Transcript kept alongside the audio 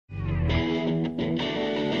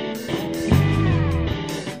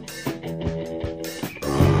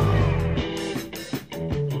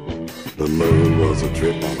was a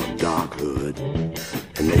trip on a dark hood,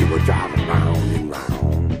 and they were driving round and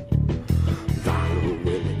round. Donald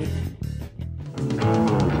Willie.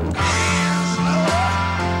 Hands low,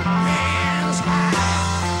 hands high,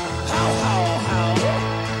 ho ho ho,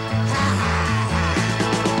 ha ha ha.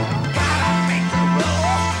 Gotta make her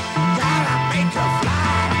roll, gotta make her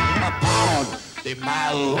fly upon the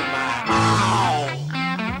mile,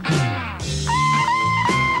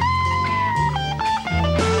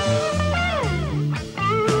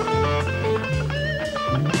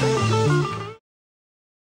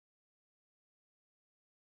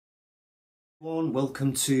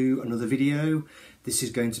 Welcome to another video. This is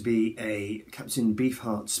going to be a Captain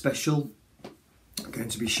Beefheart special. I'm going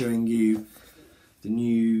to be showing you the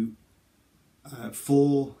new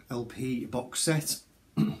 4 LP box set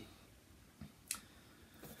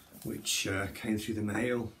which came through the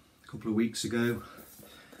mail a couple of weeks ago.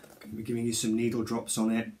 I'm going to be giving you some needle drops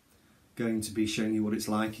on it, going to be showing you what it's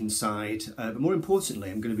like inside, but more importantly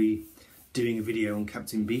I'm going to be doing a video on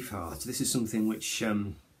Captain Beefheart. This is something which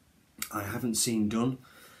I haven't seen done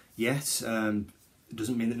yet. It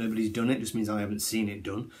doesn't mean that nobody's done it, it just means I haven't seen it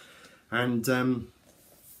done. And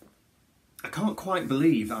I can't quite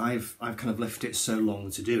believe I've kind of left it so long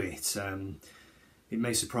to do it. It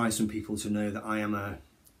may surprise some people to know that I am a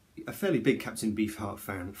fairly big Captain Beefheart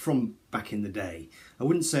fan from back in the day. I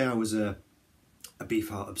wouldn't say I was a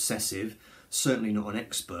Beefheart obsessive, certainly not an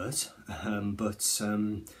expert, but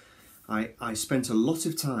I spent a lot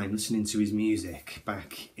of time listening to his music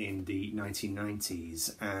back in the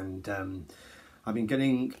 1990s, and I've been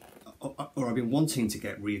wanting to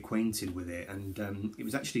get reacquainted with it, and it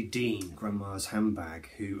was actually Dean, Grandma's Handbag,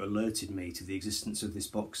 who alerted me to the existence of this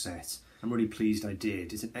box set. I'm really pleased I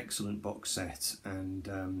did. It's an excellent box set,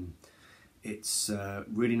 and it's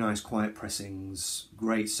really nice quiet pressings,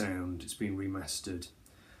 great sound. It's been remastered.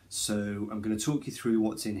 So I'm going to talk you through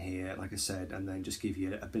what's in here, like I said, and then just give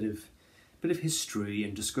you a bit of history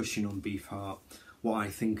and discussion on Beefheart, what I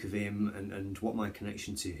think of him and what my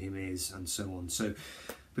connection to him is, and so on. So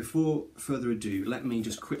before further ado, let me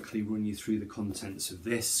just quickly run you through the contents of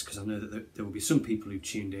this, because I know that there will be some people who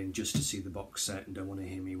tuned in just to see the box set and don't want to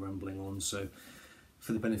hear me rambling on. So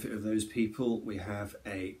for the benefit of those people, we have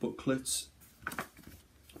a booklet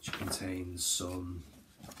which contains some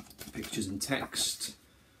pictures and text.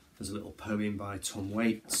 There's a little poem by Tom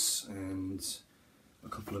Waits and a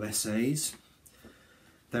couple of essays.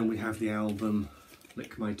 Then we have the album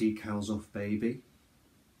Lick My Decals Off Baby.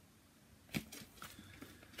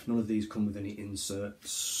 None of these come with any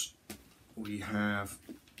inserts. We have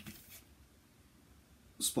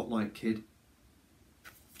Spotlight Kid.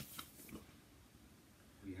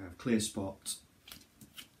 We have Clear Spot.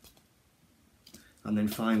 And then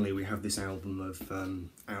finally we have this album of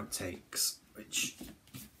outtakes, which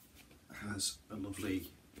has a lovely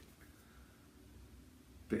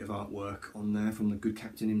bit of artwork on there from the good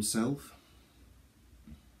captain himself.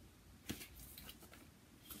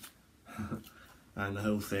 And the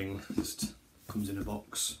whole thing just comes in a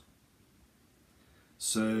box.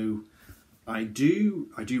 So I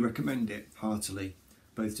do recommend it heartily,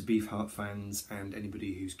 both to Beefheart fans and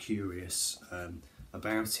anybody who's curious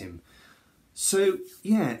about him. So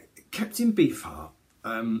yeah, Captain Beefheart,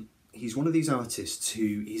 he's one of these artists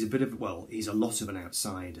who, he's a lot of an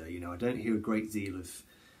outsider. You know, I don't hear a great deal of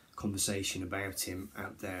conversation about him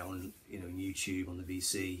out there on, on YouTube, on the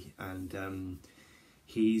VC, and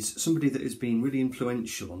he's somebody that has been really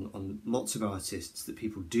influential on lots of artists that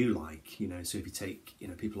people do like. So if you take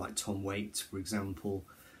people like Tom Waits, for example,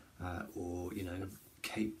 or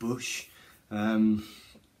Kate Bush,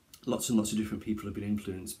 lots and lots of different people have been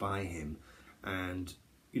influenced by him, and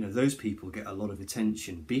those people get a lot of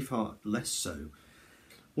attention. Beefheart less so.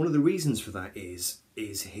 One of the reasons for that is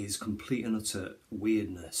his complete and utter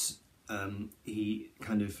weirdness. He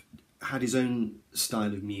kind of had his own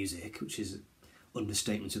style of music, which is an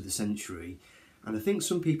understatement of the century, and I think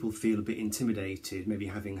some people feel a bit intimidated, maybe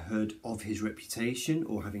having heard of his reputation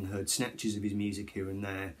or having heard snatches of his music here and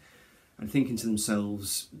there, and thinking to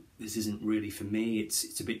themselves, this isn't really for me,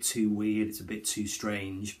 it's a bit too weird, it's a bit too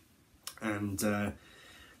strange. And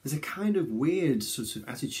there's a kind of weird sort of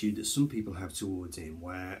attitude that some people have towards him,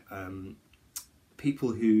 where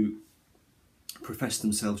people who profess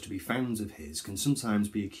themselves to be fans of his can sometimes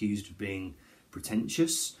be accused of being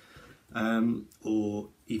pretentious or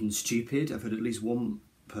even stupid. I've heard at least one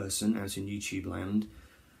person out in YouTube land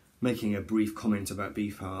making a brief comment about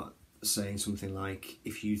Beefheart, saying something like,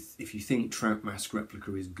 if you think Trout Mask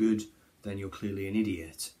Replica is good, then you're clearly an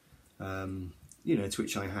idiot. To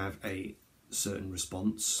which I have a certain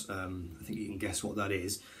response. I think you can guess what that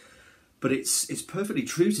is. But it's perfectly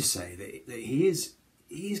true to say that he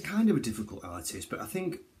is kind of a difficult artist. But I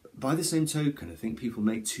think by the same token, I think people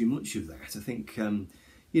make too much of that. I think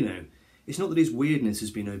you know, it's not that his weirdness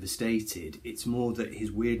has been overstated. It's more that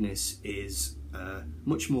his weirdness is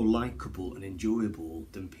much more likeable and enjoyable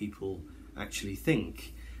than people actually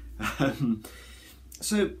think.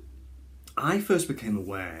 So I first became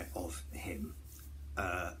aware of him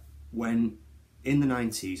when, in the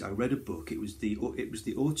 90s, I read a book. It was the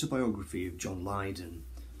autobiography of John Lydon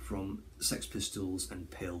from Sex Pistols and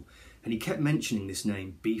Pill, and he kept mentioning this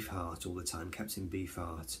name Beefheart all the time, Captain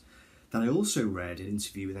Beefheart. Then I also read an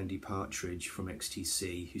interview with Andy Partridge from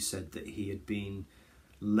XTC, who said that he had been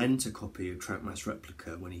lent a copy of Trackmass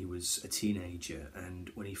Replica when he was a teenager,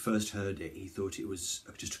 and when he first heard it, he thought it was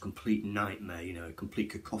just a complete nightmare, you know, a complete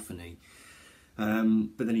cacophony.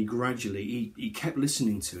 But then he kept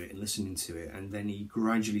listening to it, and then he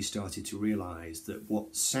gradually started to realise that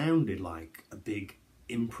what sounded like a big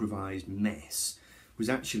improvised mess was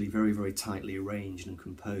actually very, very tightly arranged and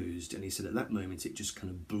composed. And he said at that moment it just kind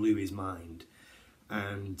of blew his mind,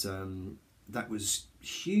 and that was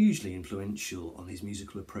hugely influential on his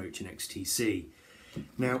musical approach in XTC.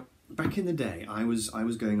 Now, back in the day, I was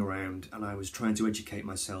going around and I was trying to educate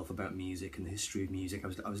myself about music and the history of music. I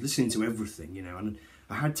was listening to everything, you know, and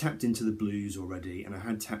I had tapped into the blues already, and I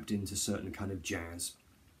had tapped into certain kind of jazz.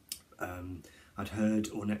 I'd heard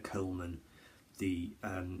Ornette Coleman, the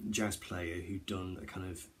jazz player who'd done a kind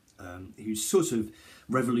of who sort of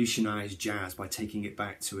revolutionised jazz by taking it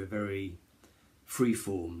back to a very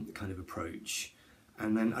freeform kind of approach.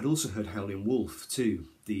 And then I'd also heard Howlin' Wolf too,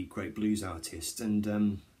 the great blues artist,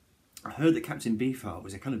 and I heard that Captain Beefheart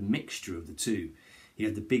was a kind of mixture of the two. He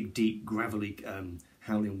had the big, deep, gravelly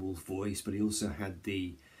Howlin' Wolf voice, but he also had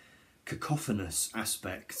the cacophonous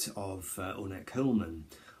aspect of Ornette Coleman.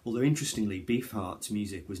 Although interestingly, Beefheart's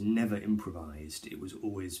music was never improvised. It was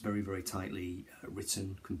always very, very tightly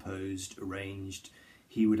written, composed, arranged.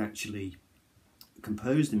 He would actually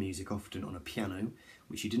compose the music often on a piano,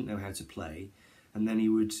 which he didn't know how to play, and then he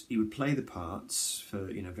would play the parts for,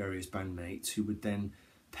 you know, various bandmates who would then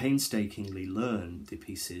painstakingly learn the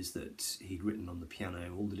pieces that he'd written on the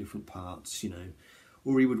piano, all the different parts, you know,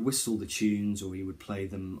 or he would whistle the tunes, or he would play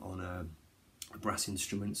them on a brass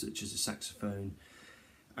instrument such as a saxophone,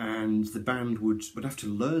 and the band would have to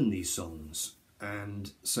learn these songs.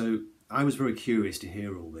 And so I was very curious to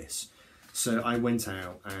hear all this, so I went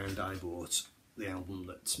out and I bought the album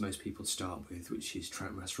that most people start with, which is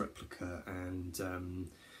Trackmass Replica, and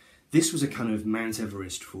this was a kind of Mount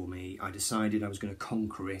Everest for me. I decided I was going to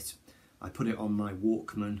conquer it. I put it on my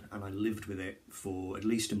Walkman and I lived with it for at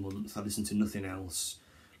least a month. I listened to nothing else,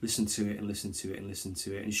 listened to it and listened to it and listened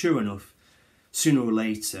to it, and sure enough, sooner or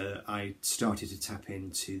later I started to tap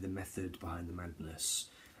into the method behind the madness,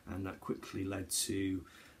 and that quickly led to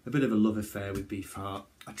a bit of a love affair with Beefheart.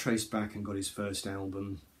 I traced back and got his first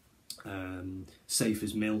album, Safe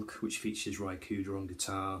as Milk, which features Ry Cooder on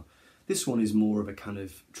guitar. This one is more of a kind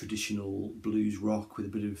of traditional blues rock with a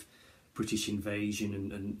bit of British invasion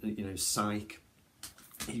and you know, psych.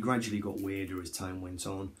 He gradually got weirder as time went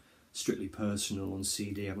on. Strictly Personal on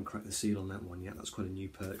CD. I haven't cracked the seal on that one yet. That's quite a new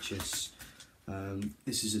purchase.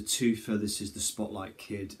 This is a twofer. This is the Spotlight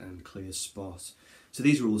Kid and Clear Spot. So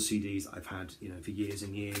these are all CDs that I've had, you know, for years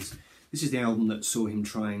and years. This is the album that saw him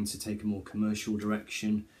trying to take a more commercial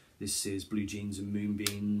direction. This is Blue Jeans and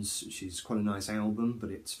Moonbeams, which is quite a nice album,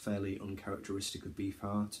 but it's fairly uncharacteristic of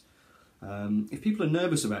Beefheart. If people are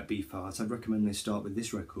nervous about Beefheart, I'd recommend they start with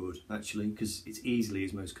this record, actually, because it's easily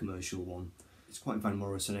his most commercial one. It's quite Van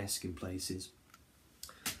Morrison-esque in places.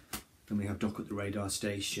 Then we have Dock at the Radar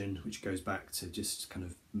Station, which goes back to just kind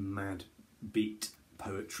of mad beat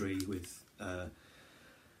poetry with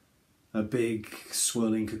a big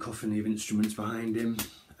swirling cacophony of instruments behind him.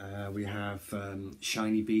 We have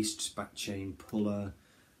Shiny Beast, Back Chain Puller,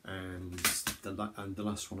 and the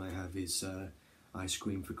last one I have is I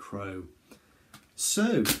Scream for Crow.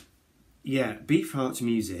 So, yeah, Beefheart's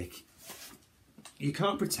music, you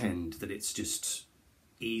can't pretend that it's just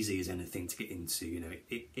easy as anything to get into, you know,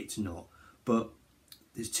 it's not. But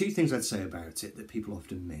there's two things I'd say about it that people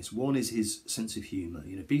often miss. One is his sense of humour.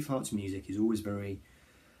 You know, Beefheart's music is always very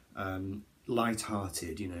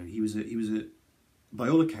light-hearted. You know, he was a by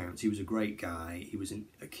all accounts, he was a great guy. He was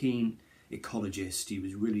a keen ecologist. He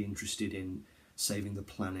was really interested in saving the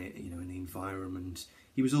planet, you know, and the environment.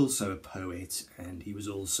 He was also a poet, and he was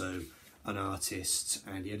also an artist,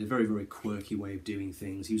 and he had a very, very quirky way of doing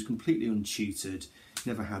things. He was completely untutored,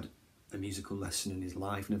 never had a musical lesson in his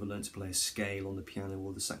life, never learned to play a scale on the piano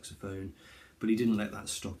or the saxophone, but he didn't let that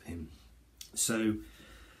stop him. So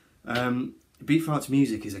Beefheart's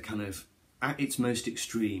music is a kind of at its most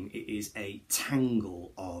extreme, it is a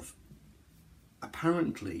tangle of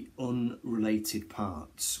apparently unrelated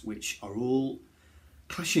parts which are all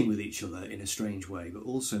clashing with each other in a strange way, but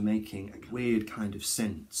also making a weird kind of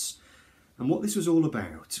sense. And what this was all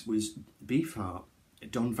about was Beefheart,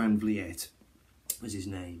 Don Van Vliet was his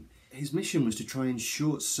name. His mission was to try and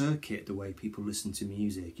short circuit the way people listen to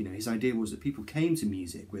music. You know, his idea was that people came to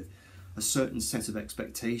music with a certain set of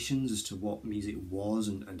expectations as to what music was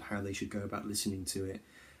and how they should go about listening to it.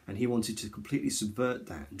 And he wanted to completely subvert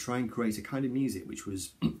that and try and create a kind of music which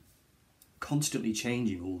was constantly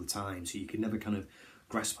changing all the time, so you could never kind of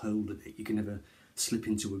grasp hold of it. You can never slip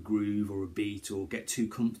into a groove or a beat or get too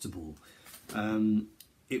comfortable.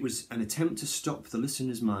 It was an attempt to stop the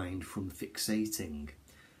listener's mind from fixating.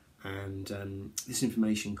 And this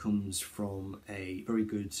information comes from a very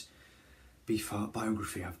good Beefheart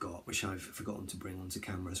biography I've got, which I've forgotten to bring onto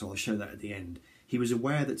camera, so I'll show that at the end. He was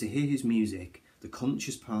aware that to hear his music, the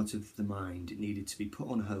conscious part of the mind needed to be put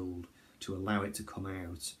on hold to allow it to come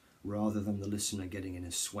out, rather than the listener getting in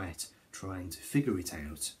a sweat trying to figure it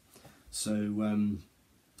out. So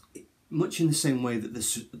much in the same way that the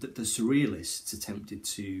surrealists attempted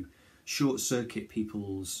to short-circuit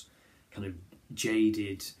people's kind of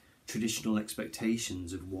jaded traditional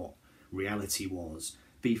expectations of what reality was,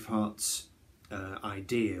 Beefheart's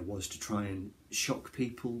idea was to try and shock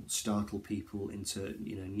people, startle people into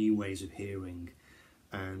new ways of hearing.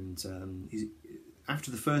 And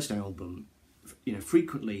after the first album,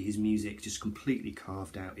 frequently his music just completely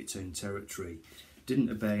carved out its own territory, didn't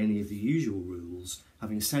obey any of the usual rules.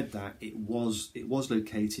 Having said that, it was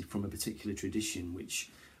located from a particular tradition which,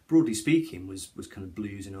 broadly speaking, was kind of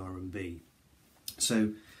blues and R&B.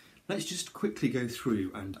 So let's just quickly go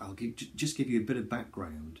through, and I'll just give you a bit of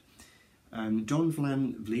background. Don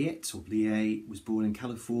Van Vliet, or Vliet, was born in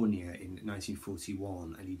California in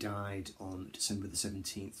 1941, and he died on December the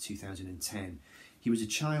 17th, 2010. He was a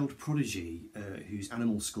child prodigy whose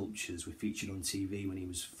animal sculptures were featured on TV when he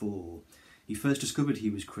was 4. He first discovered he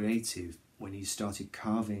was creative when he started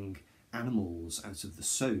carving animals out of the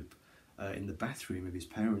soap in the bathroom of his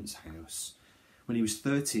parents' house. When he was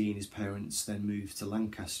 13, his parents then moved to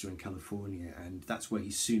Lancaster in California, and that's where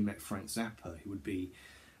he soon met Frank Zappa, who would be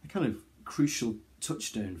a kind of crucial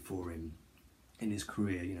touchstone for him in his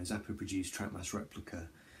career. Zappa produced Trackmass Replica,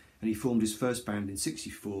 and he formed his first band in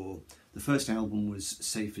 '64. The first album was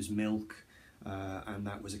Safe as Milk, and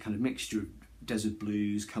that was a kind of mixture of desert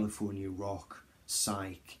blues, California rock,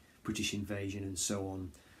 psych, British Invasion, and so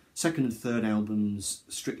on. Second and third albums,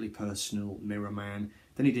 Strictly Personal, Mirror Man.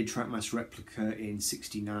 Then he did Trackmass Replica in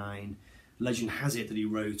 '69. Legend has it that he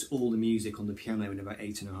wrote all the music on the piano in about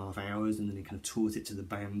 8.5 hours, and then he kind of taught it to the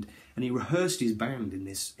band. And he rehearsed his band in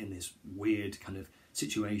this weird kind of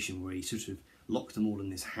situation where he sort of locked them all in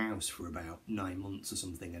this house for about 9 months or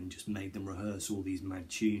something, and just made them rehearse all these mad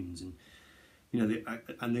tunes. And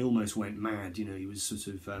they almost went mad. He was sort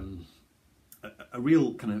of a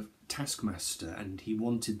real kind of taskmaster, and he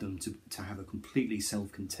wanted them to have a completely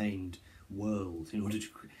self-contained world in order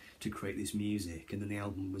to create this music. And then the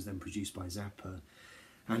album was then produced by Zappa,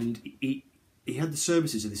 and he had the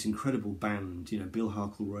services of this incredible band. Bill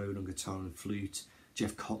Harkleroad on guitar and flute,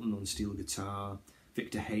 Jeff Cotton on steel guitar,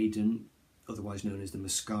 Victor Hayden, otherwise known as the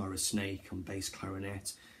Mascara Snake, on bass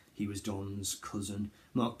clarinet. He was Don's cousin.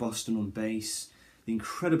 Mark Boston on bass. The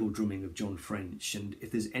incredible drumming of John French. And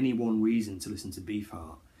if there's any one reason to listen to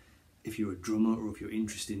Beefheart, if you're a drummer, or if you're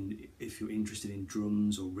interested in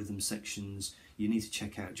drums or rhythm sections, you need to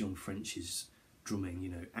check out John French's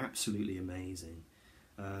drumming. Absolutely amazing.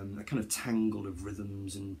 A kind of tangle of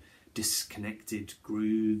rhythms and disconnected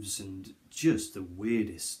grooves, and just the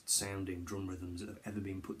weirdest sounding drum rhythms that have ever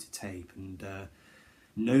been put to tape. And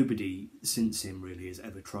nobody since him really has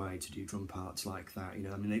ever tried to do drum parts like that.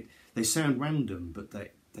 They sound random, but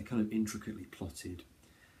they're kind of intricately plotted.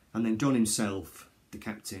 And then Don himself, the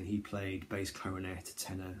captain, he played bass clarinet,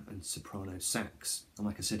 tenor and soprano sax. And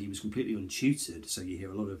like I said, he was completely untutored, so you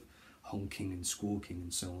hear a lot of honking and squawking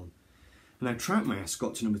and so on. And now Trackmass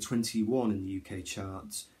got to number 21 in the UK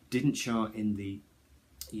charts, didn't chart in the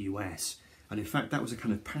US, and in fact that was a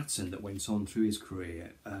kind of pattern that went on through his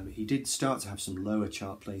career. He did start to have some lower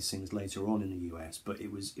chart placings later on in the US, but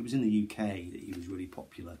it was in the UK that he was really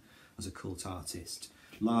popular as a cult artist,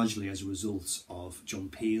 largely as a result of John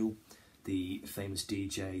Peel, the famous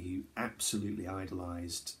DJ who absolutely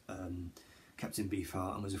idolised Captain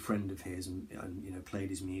Beefheart and was a friend of his, and played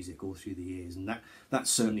his music all through the years. And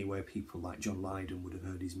that's certainly where people like John Lydon would have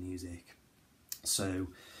heard his music. So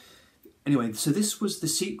anyway, so this was the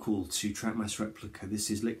sequel to Trackmass Replica.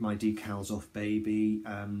 This is Lick My Decals Off Baby.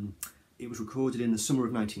 It was recorded in the summer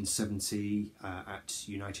of 1970 at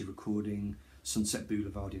United Recording, Sunset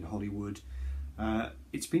Boulevard in Hollywood.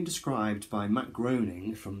 It's been described by Matt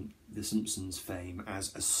Groening from The Simpsons fame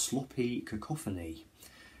as a sloppy cacophony.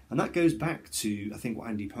 And that goes back to, I think, what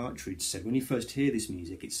Andy Partridge said. When you first hear this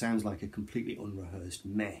music, it sounds like a completely unrehearsed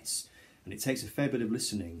mess. And it takes a fair bit of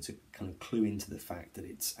listening to kind of clue into the fact that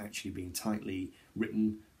it's actually been tightly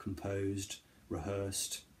written, composed,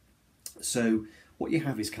 rehearsed. So what you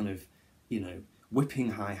have is kind of,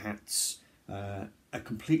 whipping hi-hats, a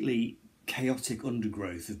completely chaotic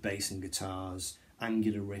undergrowth of bass and guitars,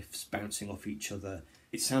 angular riffs bouncing off each other.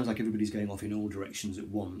 It sounds like everybody's going off in all directions at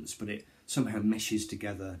once, but it somehow meshes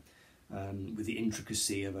together with the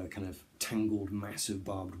intricacy of a kind of tangled mass of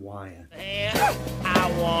barbed wire.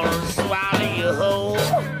 I want to swallow you whole,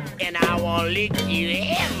 and I want to lick you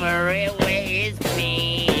every way you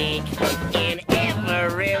think, in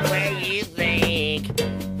every way you think,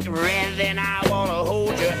 rather than I want to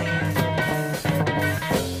hold you.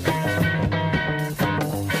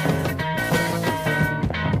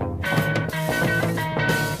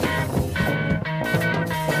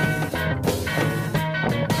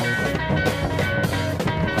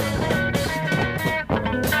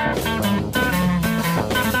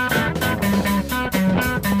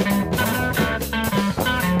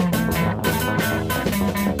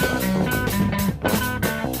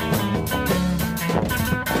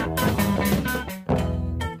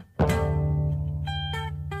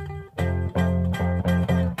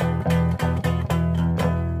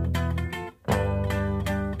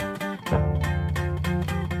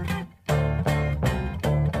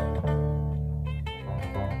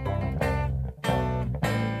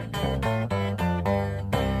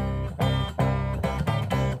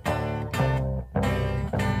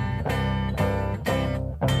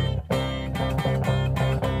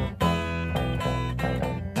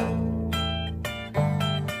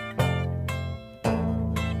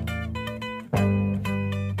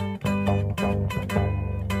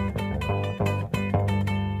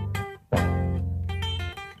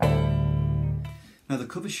 Now, the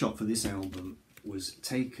cover shot for this album was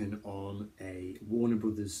taken on a Warner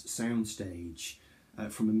Brothers soundstage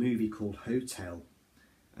from a movie called Hotel,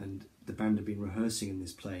 and the band had been rehearsing in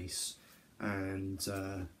this place, and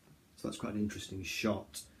so that's quite an interesting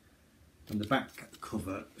shot. And the back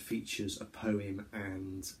cover features a poem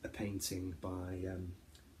and a painting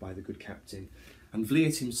by the good Captain. And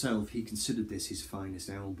Vliet himself, he considered this his finest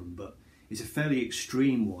album, but it's a fairly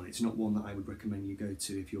extreme one. It's not one that I would recommend you go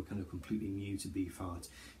to if you're kind of completely new to Beefheart.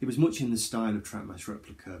 It was much in the style of Trap Mask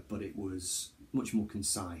Replica, but it was much more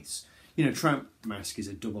concise. Trap Mask is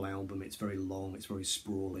a double album. It's very long, it's very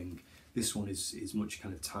sprawling. This one is much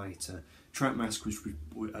kind of tighter. Trap Mask was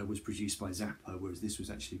produced by Zappa, whereas this was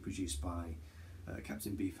actually produced by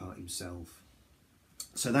Captain Beefheart himself.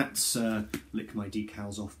 So that's Lick My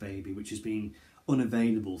Decals Off Baby, which has been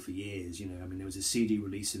unavailable for years. There was a CD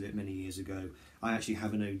release of it many years ago. I actually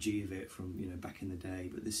have an OG of it from back in the day,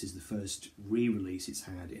 but this is the first re-release it's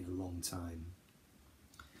had in a long time.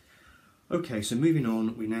 Okay, so moving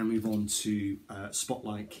on, we now move on to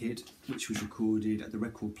Spotlight Kid, which was recorded at the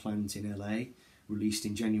Record Plant in LA, released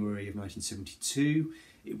in January of 1972.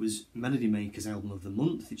 It was Melody Maker's Album of the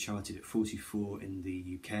Month. It charted at 44 in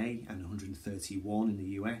the UK and 131 in the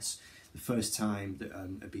US. The first time that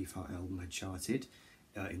a Beefheart album had charted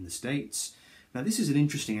in the States. Now, this is an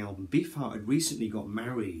interesting album. Beefheart had recently got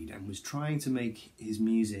married and was trying to make his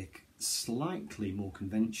music slightly more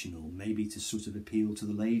conventional, maybe to sort of appeal to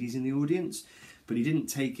the ladies in the audience, but he didn't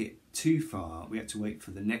take it too far. We had to wait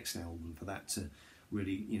for the next album for that to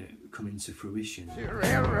really, come into fruition.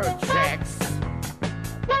 Railroad tracks.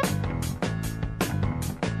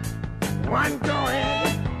 One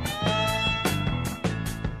going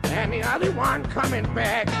and the other one coming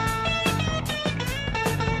back.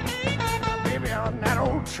 Baby, on that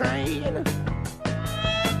old train,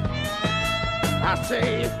 I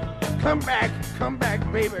say, come back,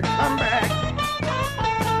 baby, come back.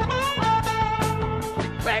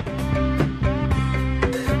 Back.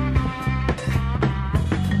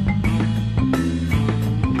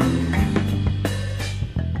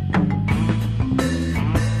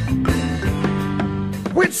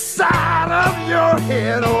 Which side of your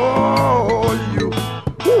head, oh, you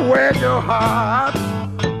wear your heart?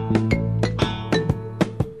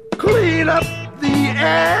 Clean up the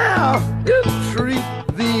air and treat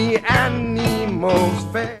the animals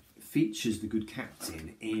fair. Features the good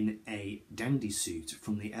Captain in a dandy suit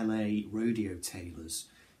from the LA rodeo tailors,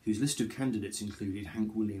 whose list of candidates included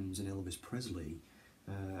Hank Williams and Elvis Presley.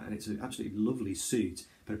 And it's an absolutely lovely suit,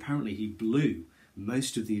 but apparently he blew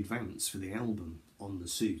most of the advance for the album on the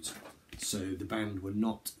suit. So the band were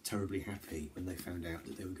not terribly happy when they found out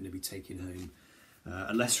that they were going to be taking home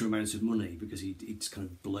a lesser amount of money, because he'd kind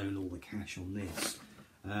of blown all the cash on this.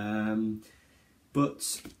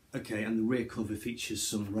 But okay, and the rear cover features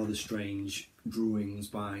some rather strange drawings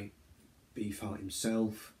by Beefheart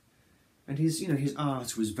himself, and his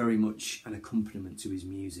art was very much an accompaniment to his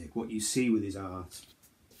music. What you see with his art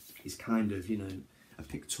is kind of a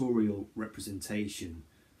pictorial representation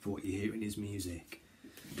for what you hear in his music.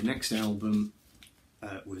 The next album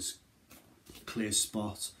was Clear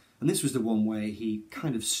Spot, and this was the one where he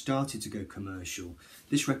kind of started to go commercial.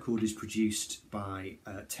 This record is produced by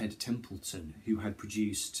Ted Templeton, who had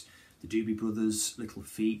produced the Doobie Brothers, Little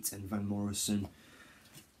Feat and Van Morrison.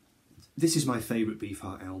 This is my favourite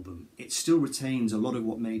Beefheart album. It still retains a lot of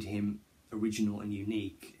what made him original and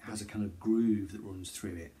unique. It has a kind of groove that runs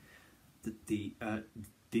through it. The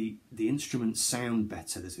instruments sound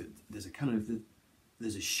better. There's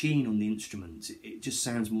a sheen on the instruments. It just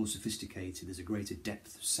sounds more sophisticated. There's a greater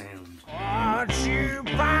depth of sound. Won't you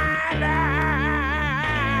find out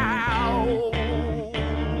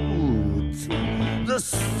the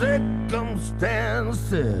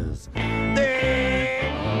circumstances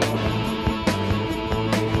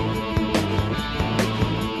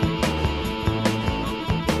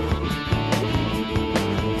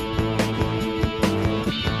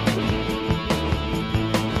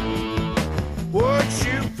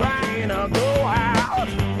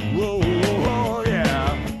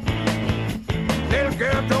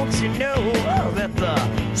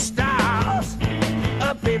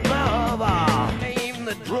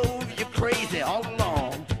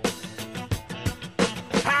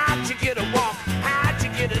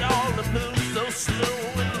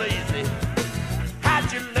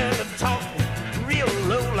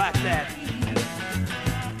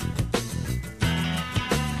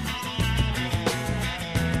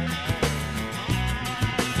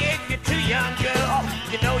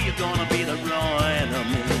gonna be the ruin of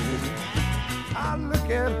me. I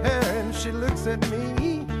look at her and she looks at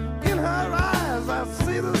me. In her eyes I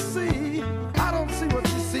see the sea. I don't see what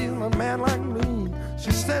she sees in a man like me.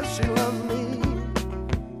 She says she loves me.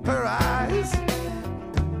 Her eyes,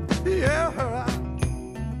 yeah, her eyes.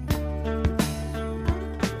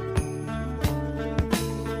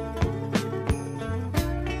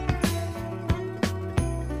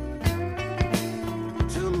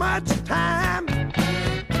 Too much time.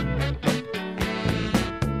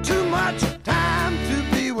 Time to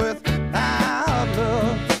be without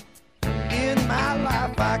love. In my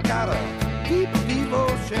life I got a deep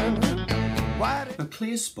devotion. A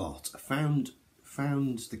Clear Spot found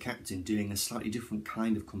the Captain doing a slightly different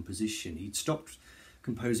kind of composition. He'd stopped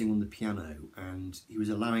composing on the piano and he was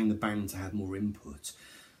allowing the band to have more input.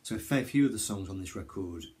 So a fair few of the songs on this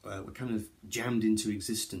record were kind of jammed into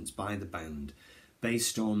existence by the band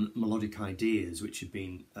based on melodic ideas which had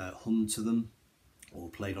been hummed to them or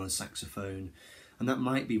played on a saxophone, and that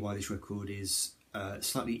might be why this record is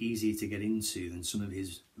slightly easier to get into than some of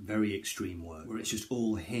his very extreme work, where it's just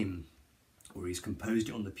all him, or he's composed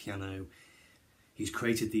it on the piano, he's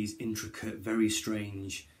created these intricate, very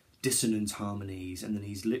strange, dissonant harmonies, and then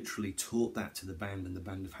he's literally taught that to the band, and the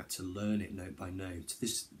band have had to learn it note by note.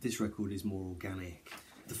 This record is more organic.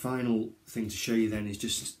 The final thing to show you then is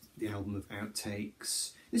just the album of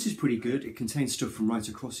outtakes. This is pretty good. It contains stuff from right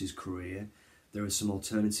across his career. There are some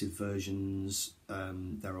alternative versions,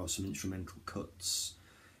 there are some instrumental cuts,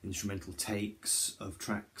 instrumental takes of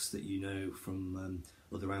tracks that you know from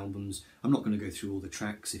other albums. I'm not going to go through all the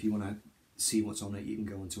tracks. If you want to see what's on it, you can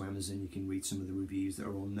go onto Amazon, you can read some of the reviews that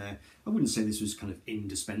are on there. I wouldn't say this was kind of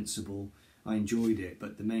indispensable. I enjoyed it,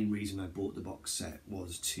 but the main reason I bought the box set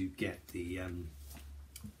was to get the,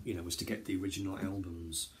 original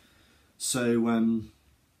albums. So,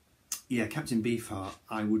 yeah, Captain Beefheart,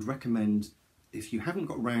 I would recommend. If you haven't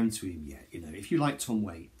got round to him yet, if you like Tom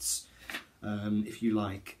Waits, if you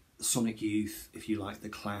like Sonic Youth, if you like The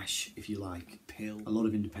Clash, if you like Pill, a lot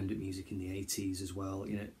of independent music in the 80s as well,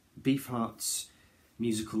 Beefheart's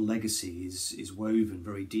musical legacy is woven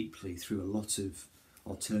very deeply through a lot of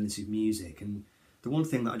alternative music. And the one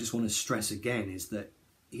thing that I just want to stress again is that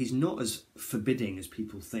he's not as forbidding as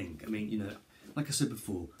people think. I mean, like I said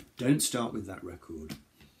before, don't start with that record.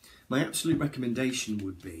 My absolute recommendation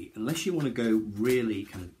would be, unless you want to go really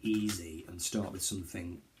kind of easy and start with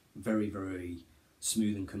something very, very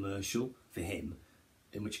smooth and commercial for him,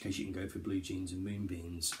 in which case you can go for Blue Jeans and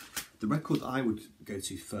Moonbeams. The record that I would go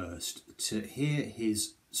to first, to hear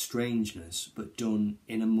his strangeness but done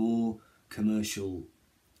in a more commercial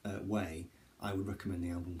way, I would recommend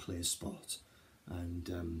the album Clear Spot.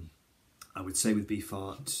 And I would say with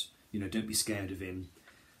Beefheart, don't be scared of him.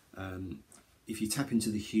 If you tap into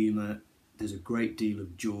the humour, there's a great deal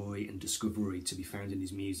of joy and discovery to be found in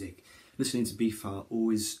his music. Listening to Beefheart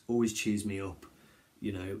always cheers me up.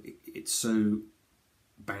 You know, it's so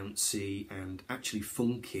bouncy and actually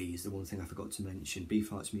funky is the one thing I forgot to mention.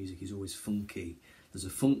 Beefheart's music is always funky. There's a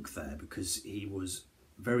funk there because he was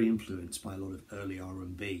very influenced by a lot of early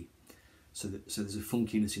R&B. So there's a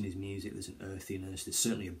funkiness in his music, there's an earthiness, there's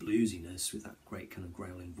certainly a bluesiness with that great kind of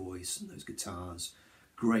growling voice and those guitars.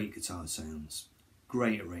 Great guitar sounds,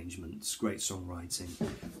 great arrangements, great songwriting,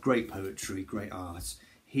 great poetry, great art.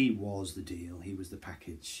 He was the deal, he was the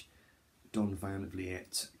package. Don Van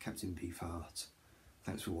Vliet, Captain Beefheart.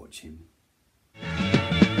 Thanks for watching.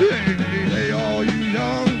 Hey, all you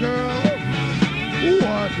young girls,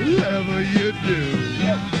 whatever you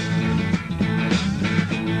do,